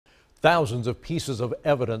Thousands of pieces of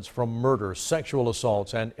evidence from murders, sexual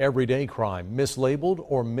assaults, and everyday crime mislabeled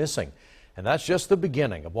or missing. And that's just the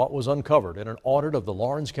beginning of what was uncovered in an audit of the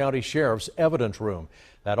Lawrence County Sheriff's evidence room.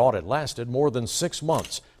 That audit lasted more than 6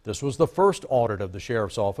 months. This was the first audit of the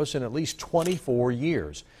Sheriff's Office in at least 24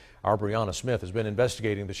 years. Our Brianna Smith has been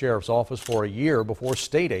investigating the Sheriff's Office for a year before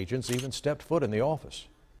state agents even stepped foot in the office.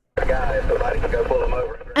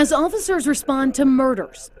 As officers respond to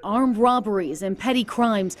murders, armed robberies, and petty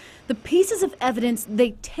crimes, the pieces of evidence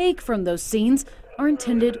they take from those scenes are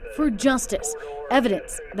intended for justice,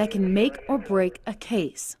 evidence that can make or break a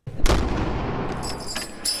case.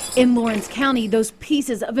 In Lawrence County, those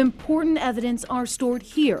pieces of important evidence are stored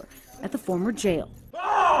here at the former jail.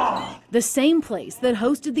 The same place that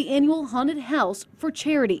hosted the annual haunted house for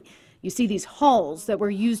charity. You see, these halls that were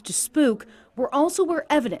used to spook were also where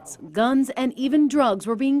evidence, guns, and even drugs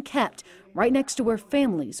were being kept, right next to where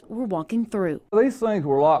families were walking through. These things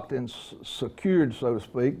were locked and secured, so to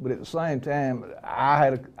speak, but at the same time,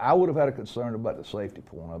 I would have had a concern about the safety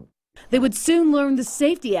point of it. They would soon learn the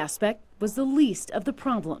safety aspect was the least of the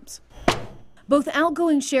problems. Both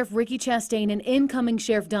outgoing Sheriff Ricky Chastain and incoming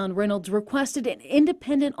Sheriff Don Reynolds requested an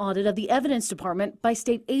independent audit of the evidence department by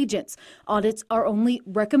state agents. Audits are only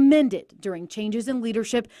recommended during changes in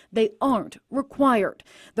leadership. They aren't required.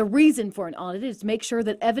 The reason for an audit is to make sure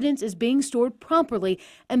that evidence is being stored properly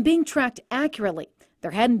and being tracked accurately.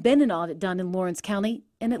 There hadn't been an audit done in Lawrence County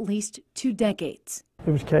in at least 2 decades.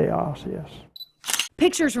 It was chaos, yes.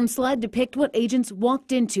 Pictures from SLED depict what agents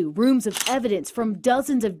walked into, rooms of evidence from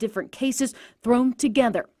dozens of different cases thrown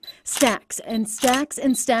together. Stacks and stacks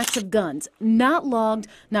and stacks of guns, not logged,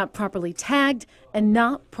 not properly tagged, and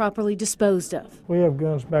not properly disposed of. We have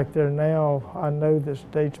guns back there now. I know this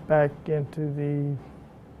dates back into the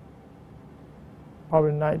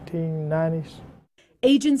probably 1990s.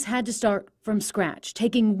 Agents had to start from scratch,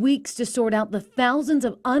 taking weeks to sort out the thousands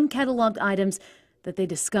of uncatalogued items that they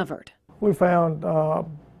discovered. We found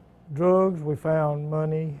drugs, we found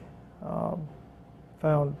money,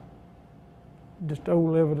 found just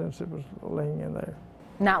old evidence that was laying in there.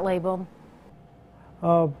 Not labeled?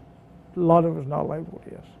 A lot of it was not labeled,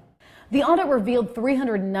 yes. The audit revealed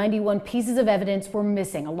 391 pieces of evidence were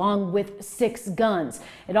missing, along with 6 guns.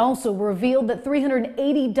 It also revealed that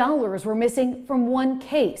 $380 were missing from one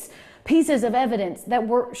case. Pieces of evidence that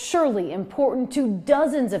were surely important to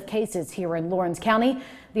dozens of cases here in Lawrence County.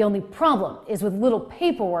 The only problem is with little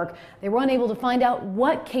paperwork, they were unable to find out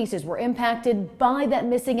what cases were impacted by that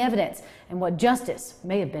missing evidence and what justice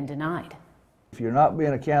may have been denied. If you're not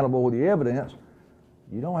being accountable with the evidence,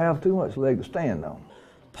 you don't have too much leg to stand on.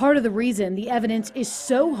 Part of the reason the evidence is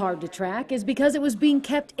so hard to track is because it was being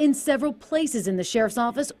kept in several places in the sheriff's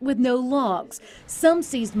office with no logs. Some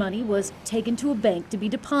seized money was taken to a bank to be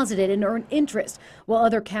deposited and earn interest, while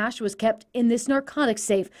other cash was kept in this narcotics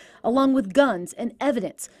safe, along with guns and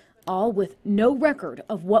evidence, all with no record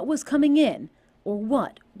of what was coming in or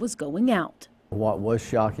what was going out. What was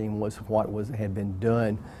shocking was what had been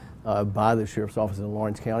done by the sheriff's office in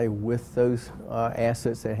Lawrence County with those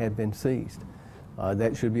assets that had been seized.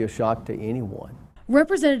 That should be a shock to anyone.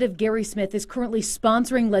 Representative Gary Smith is currently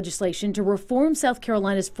sponsoring legislation to reform South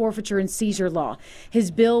Carolina's forfeiture and seizure law.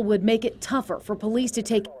 His bill would make it tougher for police to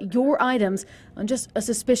take your items on just a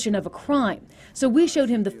suspicion of a crime. So we showed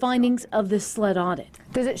him the findings of this SLED audit.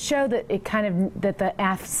 Does it show that that the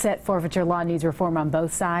asset forfeiture law needs reform on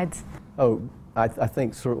both sides? Oh, I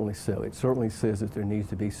think certainly so. It certainly says that there needs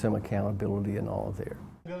to be some accountability in all of there.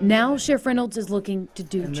 Now Sheriff Reynolds is looking to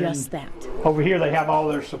do just that. Over here they have all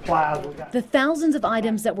their supplies. The thousands of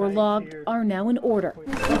items that were logged are now in order,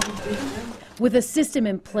 with a system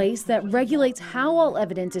in place that regulates how all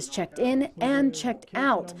evidence is checked in and checked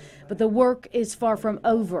out. But the work is far from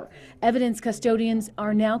over. Evidence custodians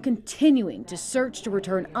are now continuing to search to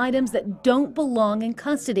return items that don't belong in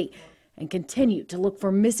custody and continue to look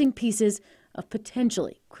for missing pieces of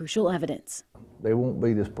potentially crucial evidence. There won't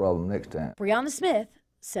be this problem next time. Brianna Smith,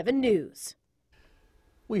 7 News.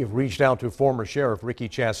 We have reached out to former Sheriff Ricky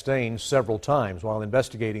Chastain several times while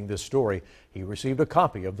investigating this story. He received a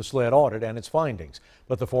copy of the SLED audit and its findings,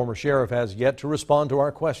 but the former sheriff has yet to respond to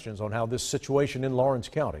our questions on how this situation in Lawrence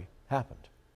County happened.